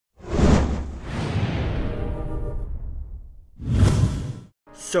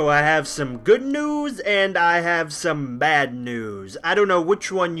So I have some good news and I have some bad news. I don't know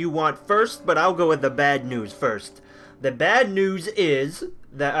which one you want first, but I'll go with the bad news first. The bad news is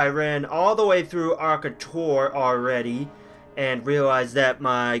that I ran all the way through Arcator already and realized that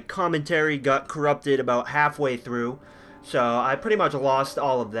my commentary got corrupted about halfway through. So I pretty much lost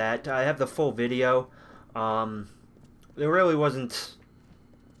all of that. I have the full video. There really wasn't...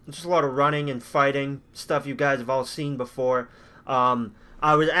 just a lot of running and fighting, stuff you guys have all seen before.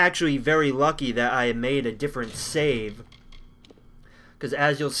 I was actually very lucky that I made a different save. Because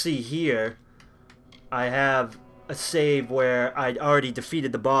as you'll see here, I have a save where I'd already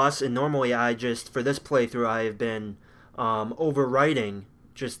defeated the boss. And normally I just, for this playthrough, I have been overwriting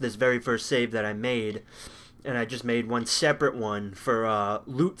just this very first save that I made. And I just made one separate one for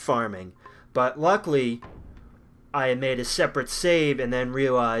loot farming. But luckily, I had made a separate save and then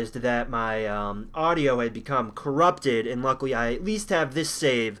realized that my audio had become corrupted, and luckily I at least have this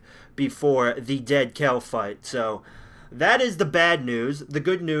save before the Dead Kel fight. So that is the bad news. The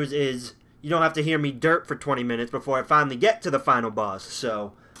good news is you don't have to hear me dirt for 20 minutes before I finally get to the final boss.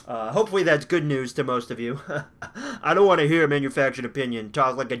 So hopefully that's good news to most of you. I don't want to hear a manufactured opinion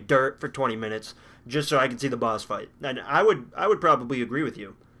talk like a dirt for 20 minutes just so I can see the boss fight. And I would probably agree with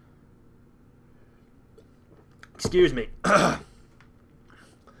you. Excuse me. I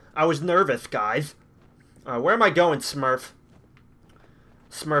was nervous, guys. Where am I going, Smurf?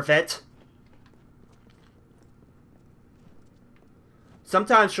 Smurfette?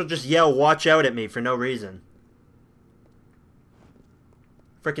 Sometimes she'll just yell, "Watch out" at me for no reason.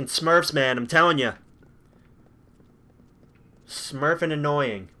 Frickin' Smurfs, man, I'm telling you. Smurfing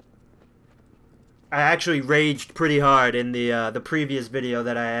annoying. I actually raged pretty hard in the previous video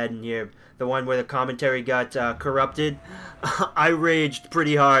that I had in here. The one where the commentary got corrupted. I raged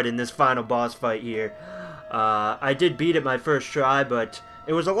pretty hard in this final boss fight here. I did beat it my first try, but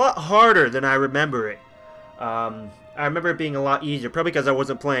it was a lot harder than I remember it. I remember it being a lot easier, probably because I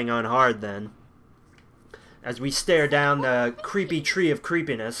wasn't playing on hard then. As we stare down the creepy tree of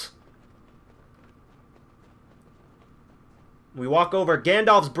creepiness. We walk over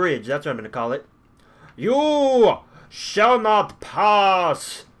Gandalf's bridge, that's what I'm going to call it. You shall not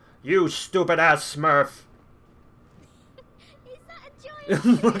pass! You stupid-ass Smurf. Is that a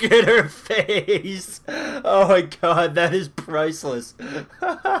giant? Look at her face. Oh my god, that is priceless.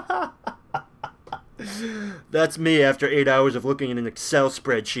 That's me after 8 hours of looking at an Excel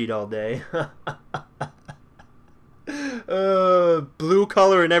spreadsheet all day. Blue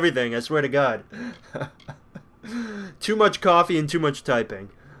color and everything, I swear to god. Too much coffee and too much typing.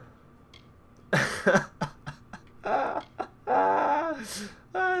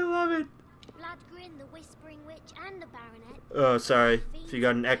 I love it. Bloodgrin, the Whispering Witch, and the Baronet. Oh, sorry. If you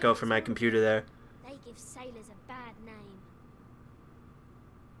got an echo from my computer there. They give sailors a bad name.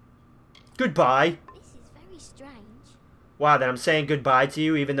 Goodbye. This is very strange. Wow, that I'm saying goodbye to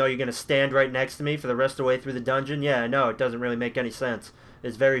you even though you're going to stand right next to me for the rest of the way through the dungeon? Yeah, I know. It doesn't really make any sense.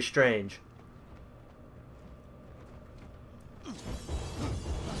 It's very strange.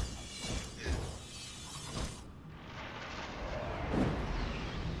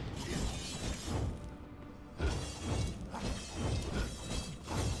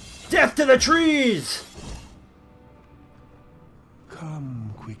 Death to the trees!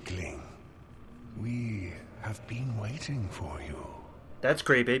 Come, Quickling. We have been waiting for you. That's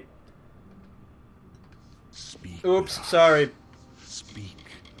creepy. Speak. Oops, with us. sorry. Speak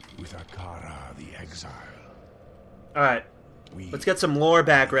with Akara the Exile. Alright, We let's get some lore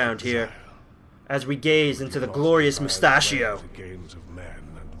background here as we gaze into the glorious mustachio. The games of men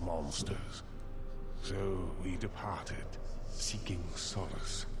and monsters. So we departed, seeking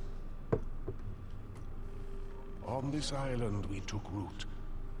solace. On this island we took root,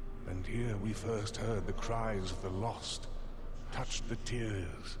 and here we first heard the cries of the lost, touched the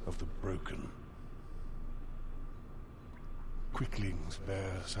tears of the broken. Quicklings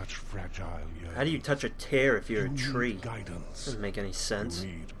bear such fragile yearnings. How do you touch a tear if you're a You tree? need guidance. Doesn't make any sense.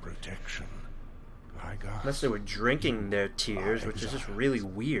 You need protection. Like us. Unless they were drinking their tears, which is just really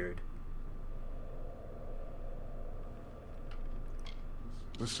weird.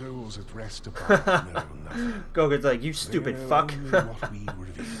 The souls at rest above know nothing. Gogo's like, you They stupid know fuck. only what we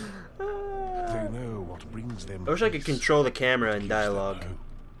reveal. They know what brings them I wish I could peace, control the camera in keeps them dialogue. hope.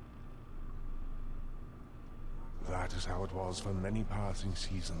 That is how it was for many passing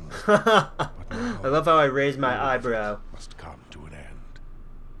seasons. But now I love how I raised my all of it eyebrow. must come to an end.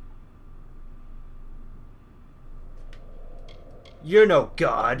 You're no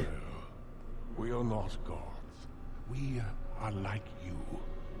god. No, we are not gods. We are like you,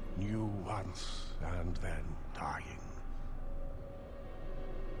 new once and then dying.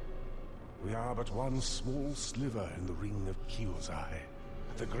 We are but one small sliver in the ring of Kyozai,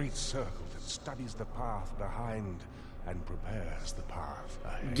 the great circle that studies the path behind and prepares the path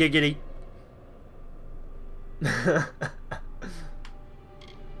ahead. Giggity.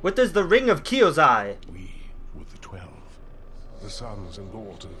 What does the ring of Kyozai? We were the 12, the sons and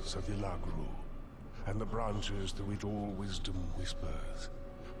daughters of Ilagru, and the branches through which all wisdom whispers.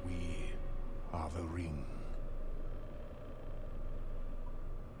 We are the ring.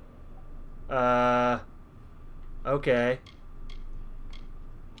 Okay.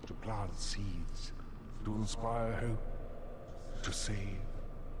 To plant seeds, to inspire hope, to save.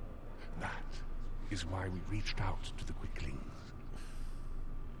 That is why we reached out to the Quicklings.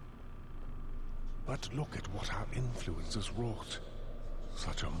 But look at what our influence has wrought.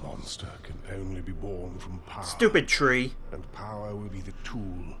 Such a monster can only be born from power. Stupid tree. And power will be the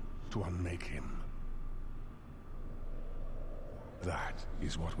tool to unmake him. That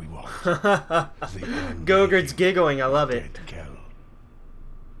is what we want. Gogurt's giggling, I love it.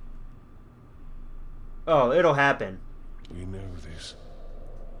 Oh, it'll happen. We know this,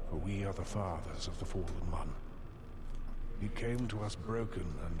 for we are the fathers of the fallen one. He came to us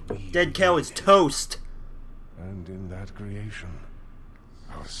broken, and we... Dead Kel is toast. And in that creation,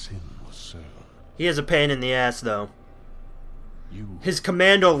 our sin was sown. He has a pain in the ass, though. You His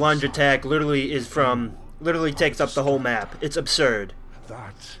commando lunge attack literally is from... literally takes up the whole map. It's absurd.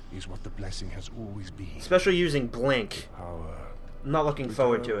 That is what the blessing has always been. Especially using Blink. Power. I'm not looking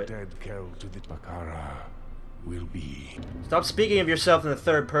forward to it. Dead Kel to the Bakara will be. Stop speaking of yourself in the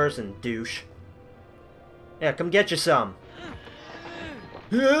third person, douche. Yeah, come get you some.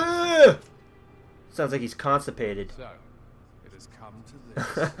 Sounds like he's constipated. So, it has come to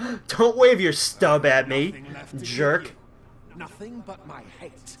this. Don't wave your stub at me, jerk. Nothing but my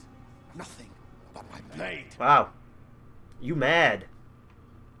hate. Nothing but my blade. Wow. You mad.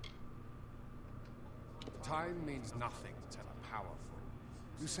 Time means nothing to the powerful.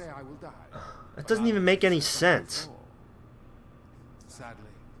 You say I will die. That doesn't even make any sense.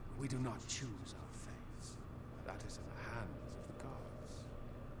 Sadly, we do not choose our fates. That is in the hands of the gods.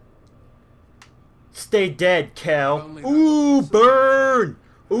 Stay dead, Kel. Ooh, burn!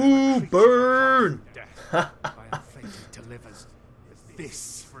 Ooh, burn! Death by a fate it delivers.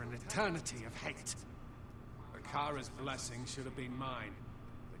 This for an eternity of hate. Akara's blessing should have been mine,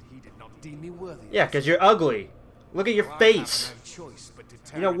 but he did not deem me worthy. Yeah, because you're ugly. Look at your face.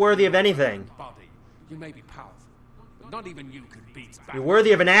 You're not worthy of anything. You may be powerful, but not even you could beat back. You're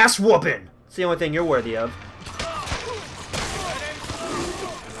worthy of an ass whooping. It's the only thing you're worthy of.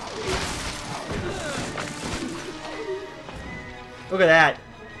 Look at that.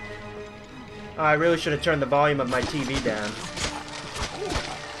 Oh, I really should have turned the volume of my TV down.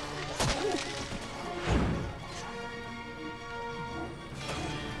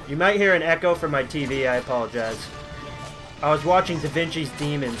 You might hear an echo from my TV, I apologize. I was watching Da Vinci's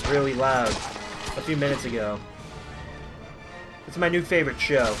Demons really loud a few minutes ago. It's my new favorite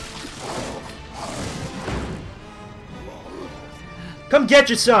show. Come get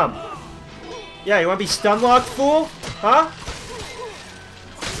you some! Yeah, you wanna be stun locked, fool? Huh?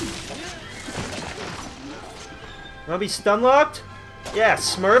 You wanna be stun locked? Yeah,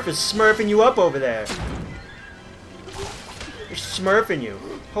 Smurf is smurfing you up over there. They're smurfing you.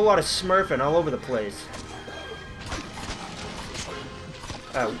 Whole lot of smurfing all over the place.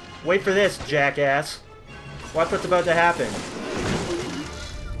 Wait for this, jackass. Watch what's about to happen.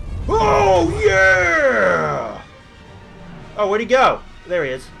 Oh, yeah! Oh, where'd he go? There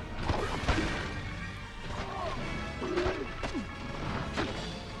he is.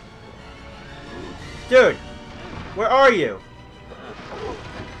 Dude, where are you?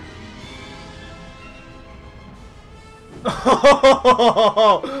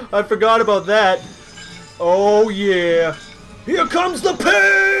 Oh, I forgot about that. Oh, yeah. Here comes the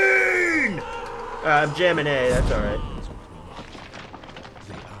pain! I'm jamming A, that's alright.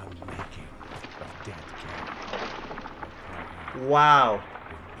 Wow.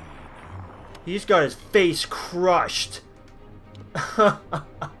 He's got his face crushed. I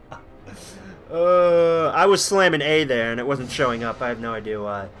was slamming A there and it wasn't showing up. I have no idea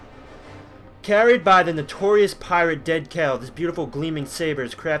why. Carried by the notorious pirate Dead Kel, this beautiful gleaming saber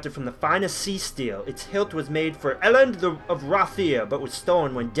is crafted from the finest sea steel. Its hilt was made for Elend of Rathir, but was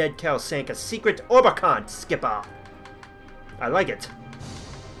stolen when Dead Kel sank a secret Orbacant skipper. I like it.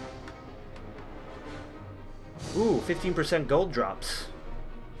 Ooh, 15% gold drops.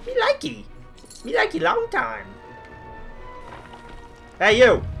 Me likey. Me likey long time. Hey,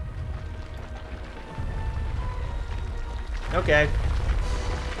 you! Okay.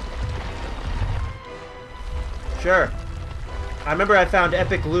 Sure. I remember I found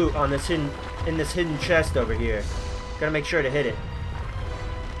epic loot on this hidden chest over here. Gotta make sure to hit it.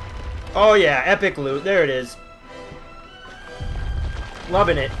 Oh yeah, epic loot. There it is.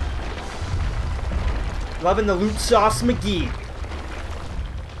 Loving it. Loving the loot sauce McGee.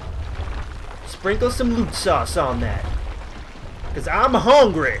 Sprinkle some loot sauce on that. Because I'm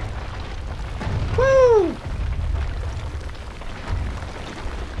hungry. Woo!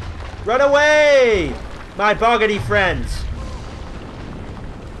 Run away, my boggity friends.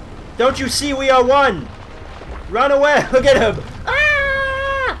 Don't you see we are one? Run away. Look at him.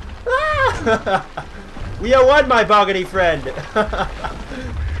 Ah! Ah! We are one, my boggity friend.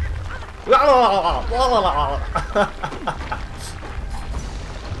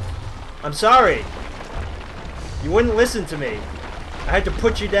 I'm sorry. You wouldn't listen to me. I had to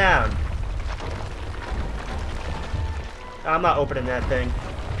put you down. I'm not opening that thing.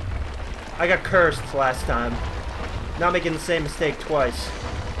 I got cursed last time. Not making the same mistake twice.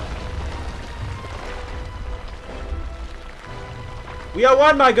 We are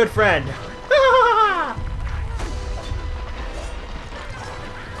one, my good friend.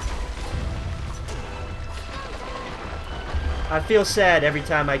 I feel sad every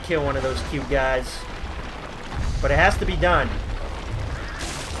time I kill one of those cute guys. But it has to be done.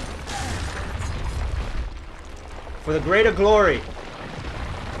 For the greater glory,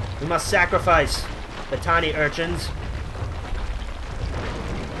 we must sacrifice the tiny urchins.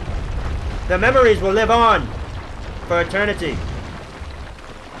 Their memories will live on for eternity.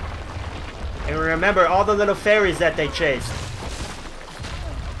 And we remember all the little fairies that they chased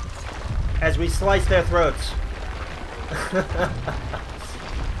as we slice their throats.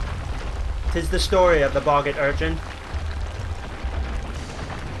 'Tis the story of the boggart urchin.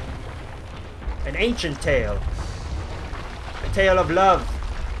 An ancient tale. A tale of love.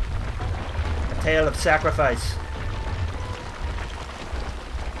 A tale of sacrifice.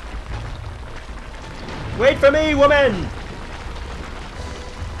 Wait for me, woman!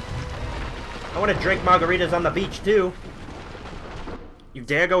 I want to drink margaritas on the beach, too. You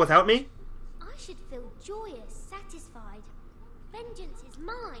dare go without me? I should feel joyous, satisfied. Vengeance is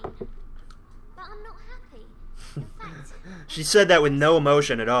mine. But I'm not happy. In fact, She said that with no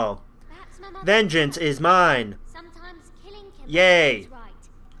emotion at all. perhaps my mother... Vengeance is mine. Sometimes killing can be Yay. right.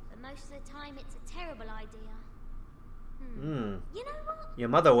 But most of the time it's a terrible idea. Hmm. You know what? Your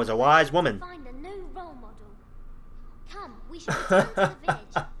mother was a wise woman. Find a new role model. Come, we should return to the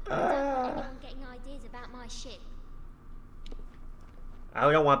village. I don't want anyone getting ideas about my ship. I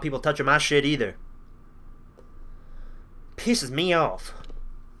don't want people touching my shit either. Pisses me off.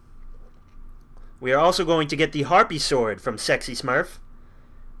 We are also going to get the Harpy Sword from Sexy Smurf.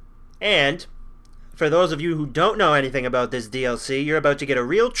 And, for those of you who don't know anything about this DLC, you're about to get a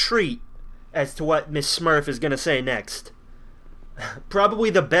real treat as to what Miss Smurf is going to say next. Probably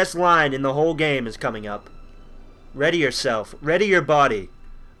the best line in the whole game is coming up. Ready yourself. Ready your body.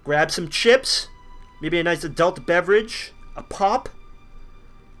 Grab some chips. Maybe a nice adult beverage. A pop.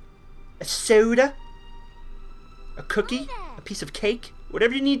 A soda. A cookie. A piece of cake.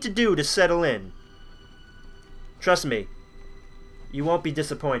 Whatever you need to do to settle in. Trust me. You won't be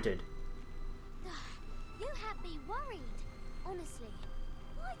disappointed. You have me worried. Honestly.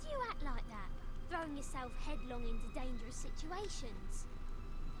 Why do you act like that? Throwing yourself headlong into dangerous situations.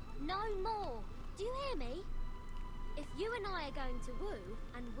 No more. Do you hear me? If you and I are going to woo,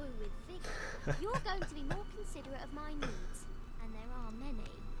 and woo with vigor, you're going to be more considerate of my needs. And there are many.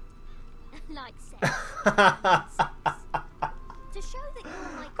 Like sex. To show that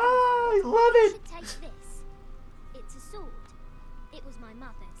you're my I confidant, love you it. should take this. It's a sword. It was my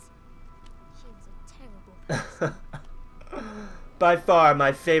mother's. She was a terrible person. By far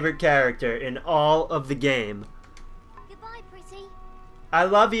my favorite character in all of the game. Goodbye, pretty. I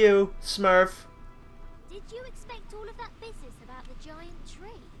love you, Smurf. Did you expect all of that business about the giant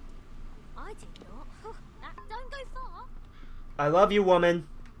tree? I did not. Don't go far. I love you, woman.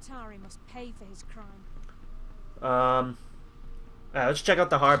 Tari must pay for his crime. Let's check out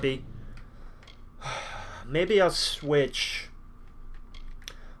the Harpy. Maybe I'll switch.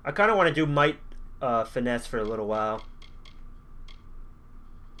 I kind of want to do Might Finesse for a little while.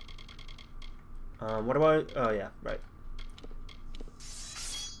 What do I... Oh, yeah, right.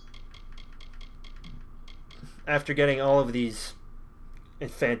 After getting all of these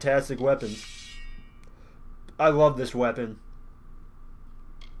fantastic weapons. I love this weapon.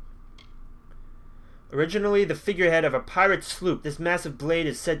 Originally the figurehead of a pirate sloop, this massive blade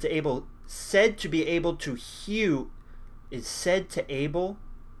is said to be able to hew. Is said to able.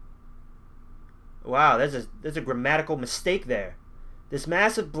 Wow, there's a grammatical mistake there. This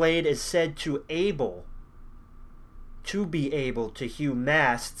massive blade is said to able to be able to hew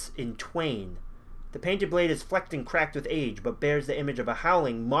masts in twain. The painted blade is flecked and cracked with age, but bears the image of a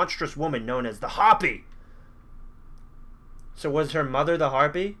howling, monstrous woman known as the Harpy. So was her mother the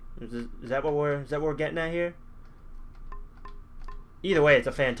Harpy? Is that what we're getting at here? Either way, it's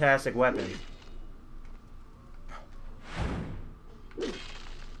a fantastic weapon.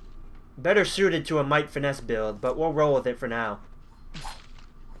 Better suited to a might finesse build, but we'll roll with it for now.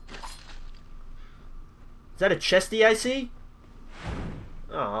 Is that a chesty I see?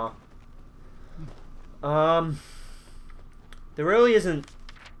 Aw. There really isn't...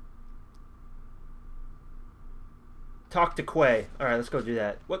 Talk to Quay. Alright, let's go do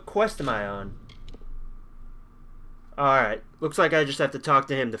that. What quest am I on? Alright, looks like I just have to talk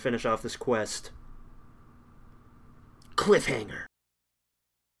to him to finish off this quest. Cliffhanger.